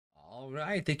All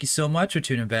right, thank you so much for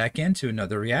tuning back into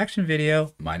another reaction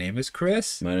video. My name is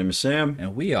Chris. My name is Sam.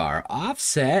 And we are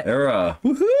Offset. Era.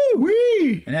 Woohoo!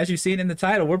 Wee! And as you've seen in the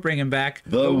title, we're bringing back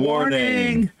The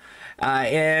Warning.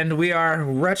 And we are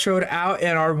retroed out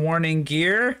in our warning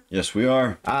gear. Yes, we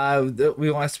are. We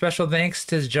want special thanks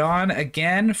to John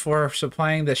again for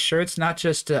supplying the shirts, not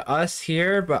just to us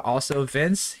here, but also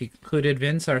Vince. He included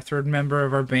Vince, our third member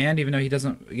of our band, even though he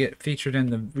doesn't get featured in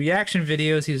the reaction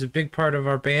videos. He's a big part of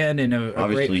our band and a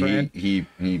Obviously, great friend.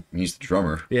 he's the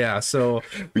drummer. Yeah, so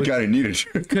we kind of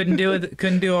needed. couldn't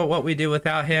do what we do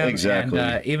without him. Exactly.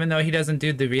 And even though he doesn't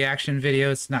do the reaction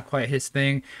videos, it's not quite his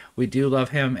thing. We do love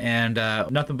him, and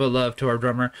nothing but love to our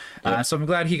drummer. Yep. So I'm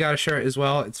glad he got a shirt as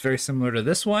well. It's very similar to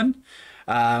this one.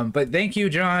 But thank you,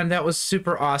 John. That was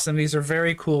super awesome. These are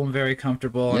very cool and very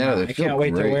comfortable. Yeah, and they I feel can't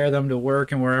wait great. to wear them to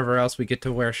work and wherever else we get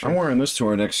to wear shirts. I'm wearing this to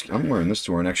our next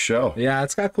show. Yeah,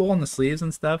 it's got cool on the sleeves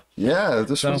and stuff. Yeah,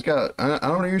 this one's got. I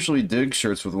don't usually dig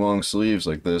shirts with long sleeves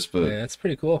like this, but Yeah, it's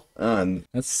pretty cool.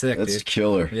 That's sick, that's dude.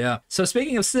 killer. Yeah. So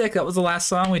speaking of sick, that was the last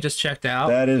song we just checked out.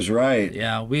 That is right.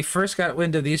 Yeah, we first got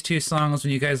wind of these two songs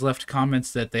when you guys left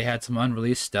comments that they had some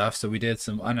unreleased stuff, so we did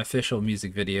some unofficial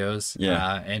music videos.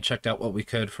 Yeah. And checked out what we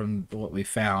could from what we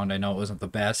found. I know it wasn't the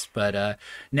best, but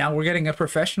now we're getting a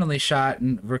professionally shot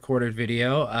and recorded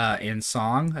video in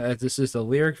song. This is the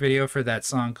lyric video for that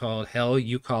song called Hell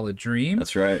You Call a Dream.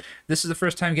 That's right. This is the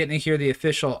first time getting to hear the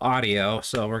official audio,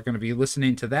 so we're going to be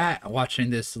listening to that, watching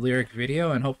this lyric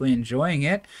video, and hopefully enjoying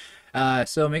it.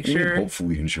 So make sure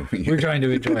Hopefully enjoying it. we're trying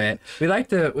to enjoy it. We like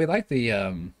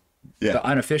the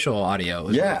unofficial audio. It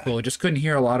was really cool. Just couldn't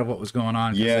hear a lot of what was going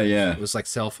on. It was like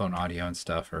cell phone audio and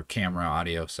stuff, or camera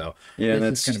audio. So yeah,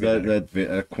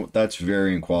 that's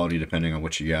varying quality depending on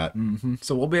what you got.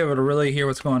 So we'll be able to really hear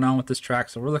what's going on with this track.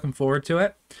 So we're looking forward to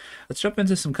it. Let's jump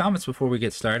into some comments before we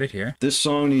get started here. This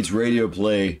song needs radio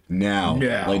play now.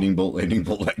 Yeah. Lightning bolt, lightning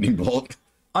bolt, lightning bolt.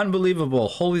 Unbelievable.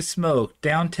 Holy smoke.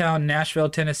 Downtown Nashville,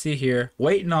 Tennessee here.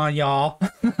 Waiting on y'all.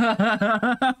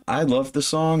 I love the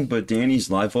song, but Danny's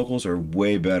live vocals are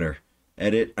way better.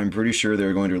 Edit, I'm pretty sure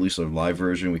they're going to release a live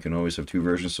version. We can always have two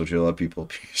versions, so chill out, people.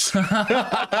 Peace. Who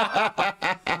got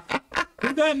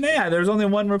mad? There's only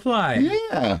one reply.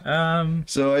 Yeah.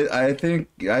 So I think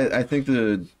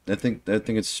it's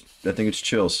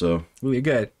chill. So You're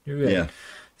good. You're good. yeah.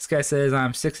 This guy says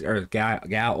I'm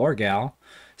gal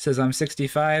says I'm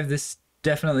 65. This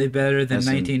definitely better than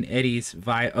 1980s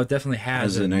vibe. Oh, definitely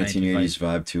has a 1980s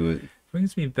vibe to it.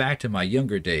 Brings me back to my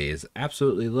younger days.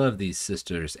 Absolutely love these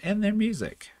sisters and their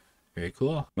music. Very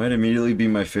cool. Might immediately be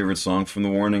my favorite song from The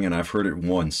Warning, and I've heard it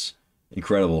once.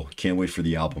 Incredible. Can't wait for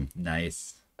the album.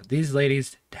 Nice. These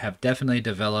ladies have definitely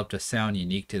developed a sound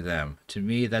unique to them. To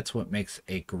me, that's what makes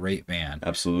a great band.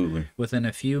 Absolutely. Within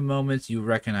a few moments, you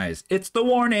recognize it's The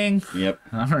Warning. Yep.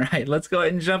 All right, let's go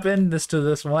ahead and jump in to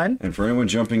this one. And for anyone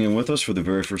jumping in with us for the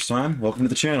very first time, welcome to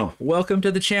the channel. Welcome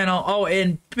to the channel. Oh,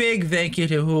 and big thank you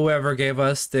to whoever gave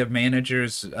us the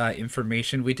manager's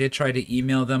information. We did try to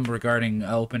email them regarding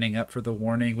opening up for The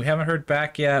Warning. We haven't heard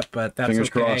back yet, but that's Fingers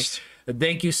okay. crossed.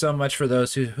 Thank you so much for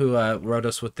those who wrote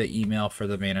us with the email for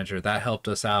the manager. That helped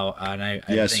us out, and I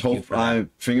yes, thank you for that.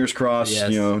 fingers crossed.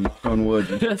 Yes. You know, knock on wood.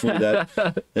 Hopefully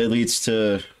that leads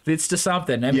to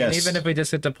something. I mean, Yes. even if we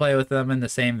just get to play with them in the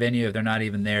same venue, if they're not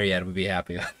even there yet, we'd be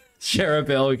happy. Share a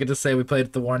bill. We could just say we played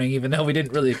at The Warning, even though we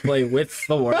didn't really play with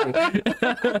The Warning.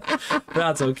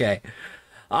 That's okay.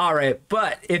 All right,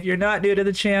 but if you're not new to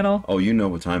the channel, oh, you know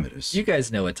what time it is. you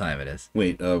guys know what time it is.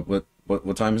 Wait, what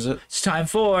time is it? It's time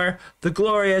for the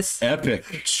glorious Epic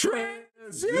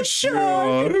transition.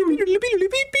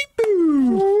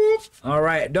 All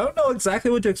right, don't know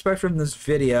exactly what to expect from this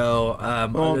video.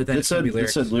 Well, other than it said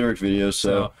lyric video,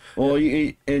 so well,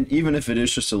 and even if it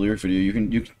is just a lyric video, you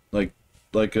can like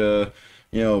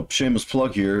shameless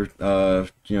plug here.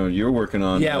 You're working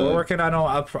on we're working on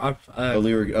a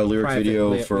lyric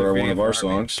video for one of our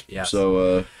songs. Yes.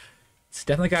 So it's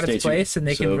definitely got its place, and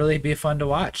they can really be fun to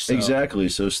watch. So. Exactly.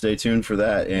 So stay tuned for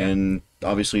that, and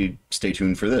obviously stay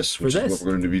tuned for this, which is what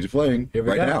we're going to be playing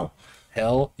right now.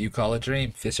 Hell, You Call a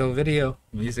Dream. Official video,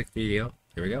 music video.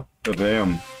 Here we go.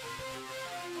 Bam.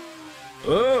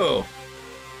 Oh.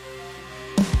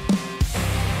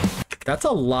 That's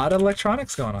a lot of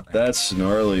electronics going on there. That's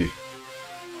gnarly.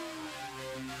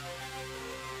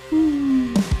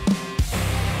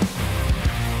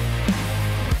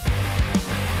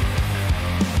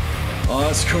 Oh,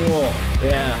 that's cool.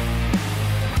 Yeah.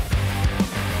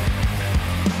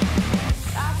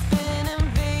 I've been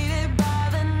invaded by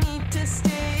the need to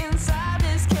stay inside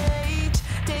this cage.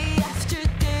 Day after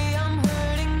day I'm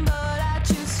hurting, but I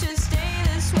choose to stay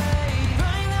this way.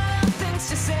 Running out of things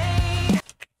to say.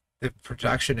 the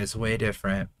production is way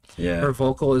different. Yeah. Her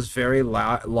vocal is very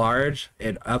large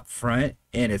and up front,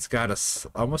 and it's got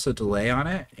almost a delay on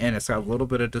it, and it's got a little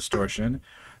bit of distortion.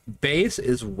 Bass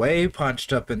is way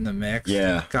punched up in the mix.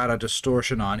 Yeah. Got a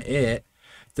distortion on it.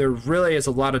 There really is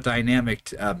a lot of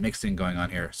dynamic mixing going on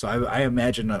here. So I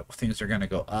imagine that things are going to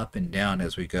go up and down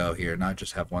as we go here, not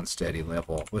just have one steady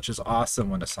level, which is awesome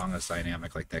when a song is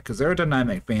dynamic like that, because they're a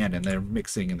dynamic band, and their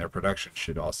mixing and their production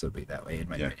should also be that way, in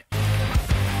my opinion.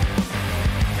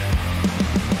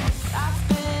 I've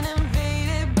been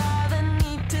invaded by the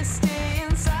need to stay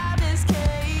inside this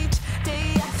cage.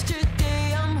 Day after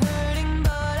day I'm hurting,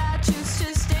 but I choose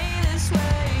to stay this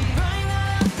way. Running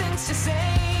out of things to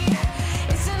say.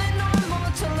 Isn't it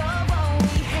normal to love what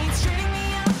we hate? Straighting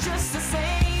me out just the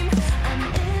same. I'm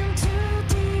in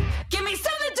too deep. Give me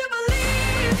something to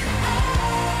believe.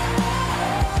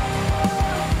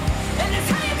 And it's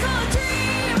how you call a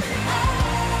dream.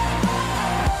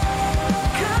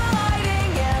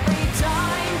 Colliding every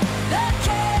time. The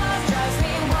chaos drives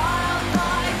me wild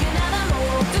like an animal.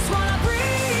 Just wanna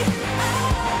breathe.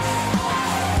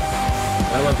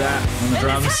 I love that on the And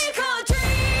drums. it's how you call a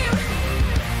dream.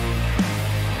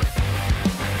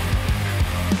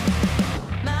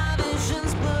 My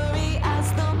vision's blurry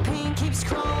as the pain keeps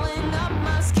crawling up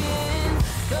my skin.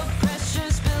 The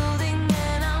pressure's building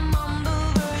and I'm on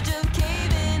the verge of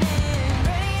caving in.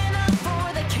 Praying up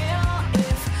for the kill.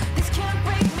 If this can't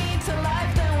break me to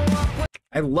life, then what?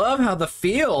 I love how the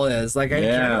feel is. Like, I'm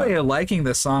Yeah. really liking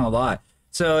this song a lot.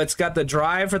 So it's got the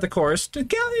drive for the chorus, to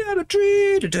get out a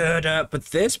tree, da-da-da, but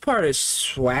this part is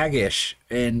swaggish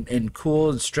and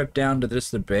cool and stripped down to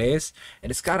just the bass, and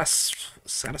it's got a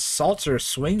salter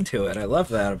swing to it. I love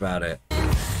that about it.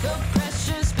 The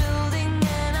pressure's building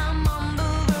and I'm on the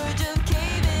verge of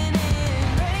caving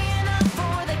in. Praying up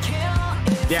for the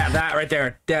kill. If Yeah, that right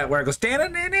there. That where it goes, the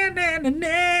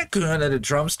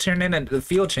drums turn in and the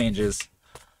feel changes.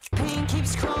 pain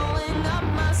keeps crawling up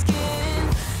my skin.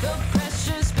 The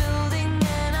pressure's building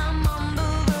and I'm on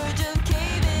the verge of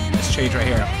caving This change right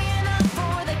here. Praying up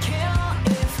for the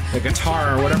kill. If The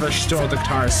guitar or whatever she's doing with the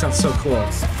guitar sounds so cool.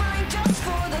 suffering just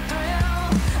for the thrill.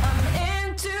 I'm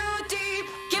in too deep.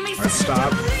 Give me Let's something stop.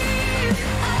 to believe.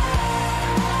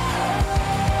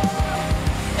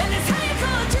 And it's how you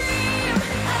call a dream.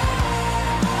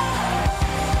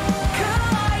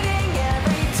 Colliding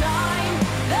every time.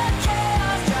 The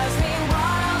chaos drives me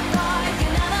wild like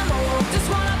an animal. Just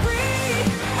wanna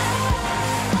breathe.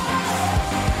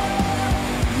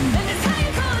 And it's how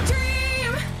you call a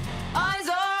dream. Eyes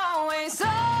always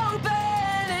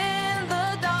open in the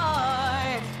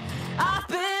dark. I've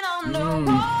been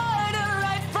underwater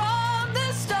right from the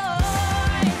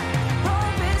start.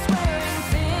 Hope is wearing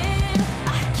thin. I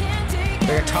can't take The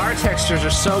guitar textures are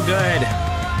so good.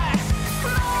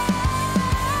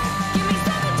 Give me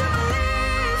something to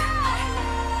believe.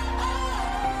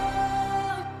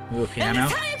 Ooh, And piano.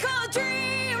 it's how you call a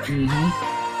dream.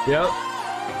 Yep.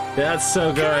 That's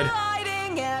so good.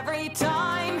 Colliding every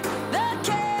time. The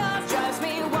chaos drives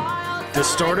me wild.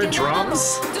 Distorted like an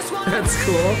drums? animal. Just wanna That's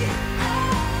breathe. cool.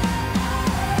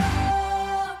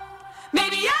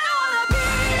 Maybe I wanna be.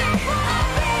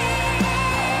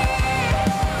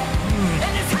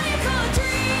 And it's how you call a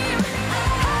dream.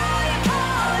 How you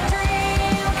call a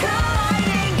dream.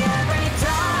 Colliding every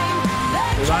time.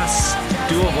 There's lots of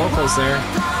dual vocals there.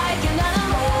 Like an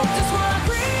animal. Just wanna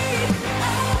breathe.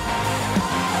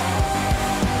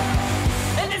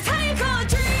 And it's how you call a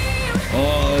dream. Oh,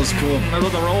 that was cool. I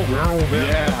love the roll.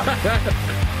 Yeah.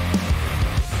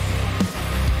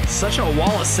 Such a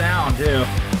wall of sound, too.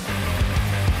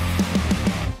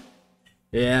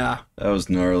 Yeah, That was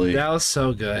gnarly. that was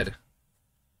so good.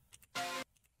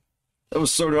 That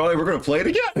was so gnarly. We're gonna play it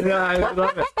again. Yeah, I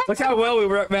love it. Look how well we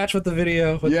match with the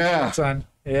video. With Yeah. the shirts on.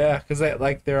 Yeah, because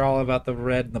they're all about the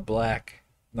red and the black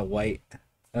and the white.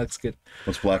 That's good.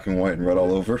 What's black and white and red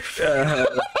all over?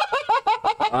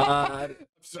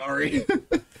 Sorry.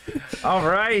 All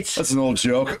right. That's an old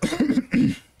joke.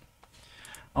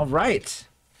 All right.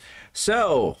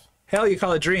 So, Hell You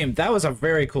Call It Dream. That was a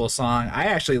very cool song. I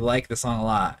actually like the song a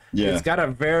lot. Yeah. It's got a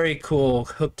very cool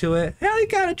hook to it. Hell You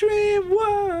Got a Dream.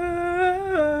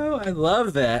 Whoa. I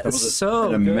love that. That It's was so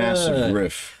a good. massive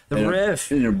riff. The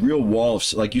riff. And a real wall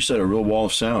of, like you said, a real wall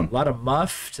of sound. A lot of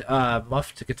muffed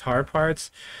guitar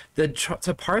parts.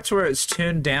 The parts where it's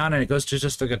tuned down and it goes to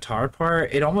just a guitar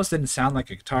part, it almost didn't sound like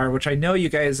a guitar, which I know you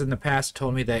guys in the past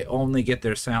told me they only get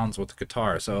their sounds with the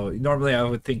guitar. So normally I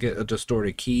would think it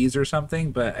distorted keys or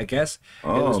something, but I guess it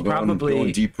was probably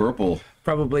going Deep Purple.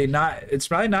 Probably not. It's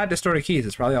probably not distorted keys.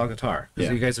 It's probably all guitar. Because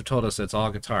Yeah. you guys have told us it's all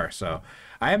guitar. So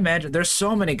I imagine there's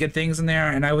so many good things in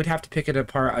there, and I would have to pick it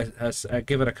apart. I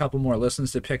give it a couple more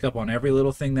listens to pick up on every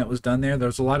little thing that was done there.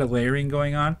 There's a lot of layering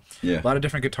going on. Yeah. A lot of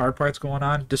different guitar parts going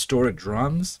on. Distorted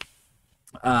drums.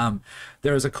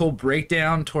 There was a cool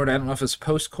breakdown toward, I don't know if it's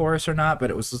post chorus or not,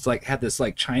 but it was just like had this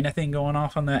like China thing going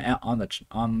off on the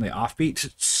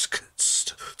offbeat.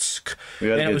 We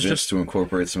got to And it get was Vince just- to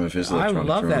incorporate some of his I electronic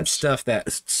love that drums. stuff.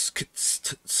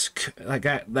 Like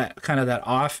that kind of that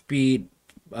offbeat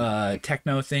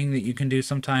techno thing that you can do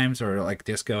sometimes, or like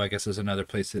disco. I guess is another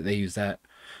place that they use that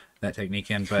technique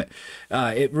in. But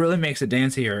it really makes it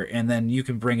dancier, and then you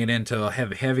can bring it into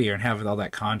heavier and have all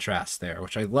that contrast there,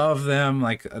 which I love them.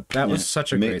 Like that was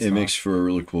such a great song. It makes for a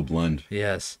really cool blend.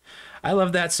 Yes. I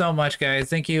love that so much, guys.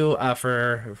 Thank you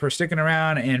for sticking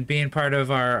around and being part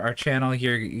of our channel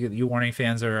here. You Warning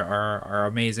fans are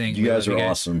amazing. You We guys love are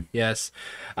awesome. Yes.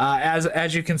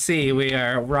 As you can see, we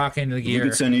are rocking the We gear.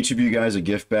 could send each of you guys a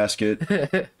gift basket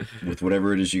with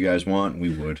whatever it is you guys want. We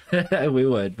would. We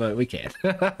would, but we can't.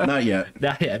 Not yet.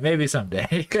 Not yet. Maybe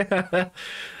someday.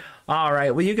 All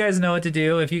right. Well, you guys know what to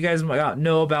do. If you guys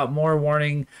know about more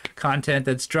Warning content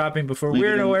that's dropping before Leave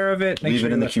we're it in- aware of it, make Leave sure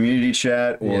it in the that- community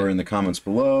chat or Yeah. in the comments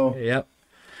below. Yep.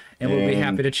 And we'll be And-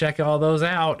 happy to check all those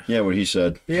out. Yeah, what he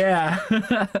said. Yeah.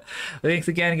 Thanks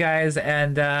again, guys.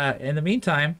 And in the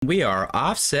meantime, we are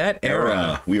Offset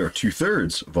Era. We are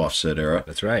 2/3 of Offset Era.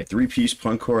 That's right. Three-piece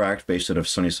punkcore act based out of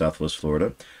sunny Southwest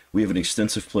Florida. We have an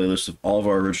extensive playlist of all of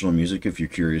our original music if you're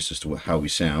curious as to how we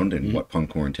sound and what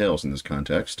punkcore entails in this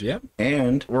context. Yep.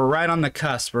 And We're right on the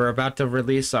cusp. We're about to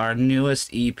release our newest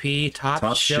EP,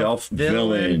 Top Shelf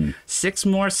Villain. 6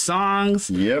 more songs.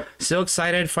 yep, So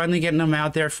excited, finally getting them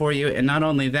out there for you. And not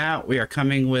only that, we are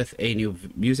coming with a new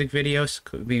music video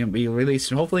being be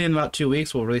released. Hopefully in about 2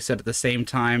 weeks, we'll release it at the same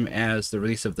time as the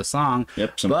release of the song.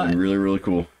 yep, something But really, really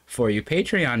cool. for you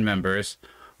Patreon members,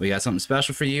 we got something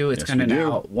special for you. It's Yes, coming we do.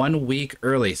 out 1 week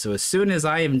early. So as soon as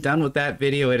I am done with that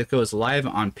video, it goes live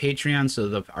on Patreon.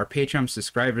 So our Patreon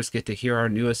subscribers get to hear our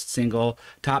newest single,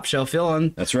 Top Shelf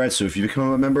Villain. That's right. So if you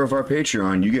become a member of our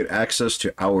Patreon, you get access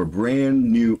to our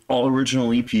brand new all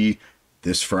original EP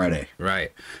this Friday.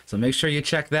 Right. So make sure you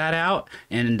check that out.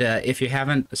 And if you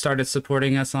haven't started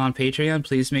supporting us on Patreon,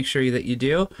 please make sure that you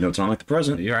do. No, it's not like the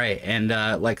present. You're right. And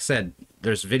like I said,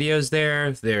 there's videos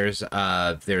there.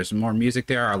 There's more music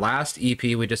there. Our last EP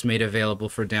we just made available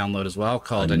for download as well,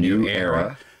 called A A New New Era.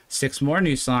 Era. 6 more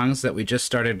new songs that we just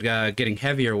started getting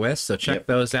heavier with. So check Yep.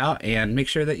 those out and make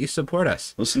sure that you support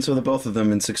us. Listen to the both of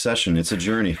them in succession. It's a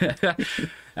journey.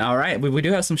 All right. We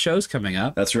do have some shows coming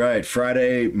up. That's right.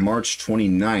 Friday, March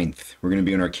 29th, we're going to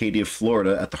be in Arcadia,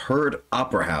 Florida at the Herd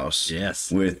Opera House.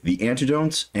 Yes. With The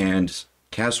Antidotes and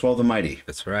Caswell the Mighty.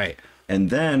 That's right. And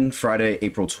then Friday,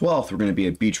 April 12th, we're going to be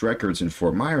at Beach Records in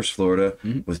Fort Myers, Florida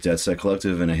with Dead Set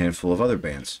Collective and a handful of other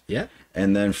bands. Yeah.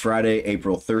 And then Friday,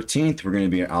 April 13th, we're going to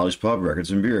be at Ollie's Pub Records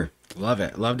and Beer. Love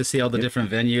it. Love to see all the different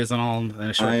venues and all in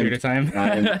a short period of time.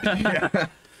 Yeah.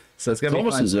 So it's going It's to be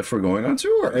almost fun. as if we're going on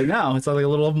tour. No, it's like a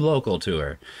little local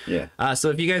tour. Yeah. So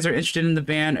if you guys are interested in the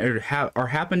band or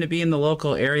happen to be in the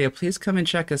local area, please come and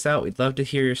check us out. We'd love to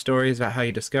hear your stories about how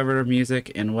you discovered our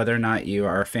music and whether or not you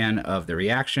are a fan of the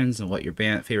reactions and what your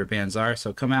favorite bands are.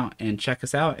 So come out and check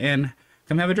us out and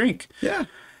come have a drink. Yeah.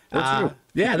 That's true.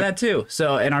 Yeah, that too.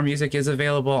 So, and our music is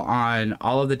available on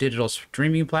all of the digital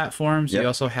streaming platforms. Yep. We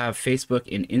also have Facebook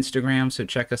and Instagram, so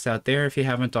check us out there if you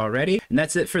haven't already. And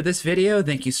that's it for this video.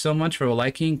 Thank you so much for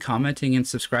liking, commenting, and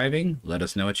subscribing. Let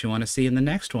us know what you want to see in the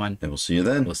next one. And we'll see you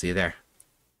then. We'll see you there.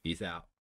 Peace out.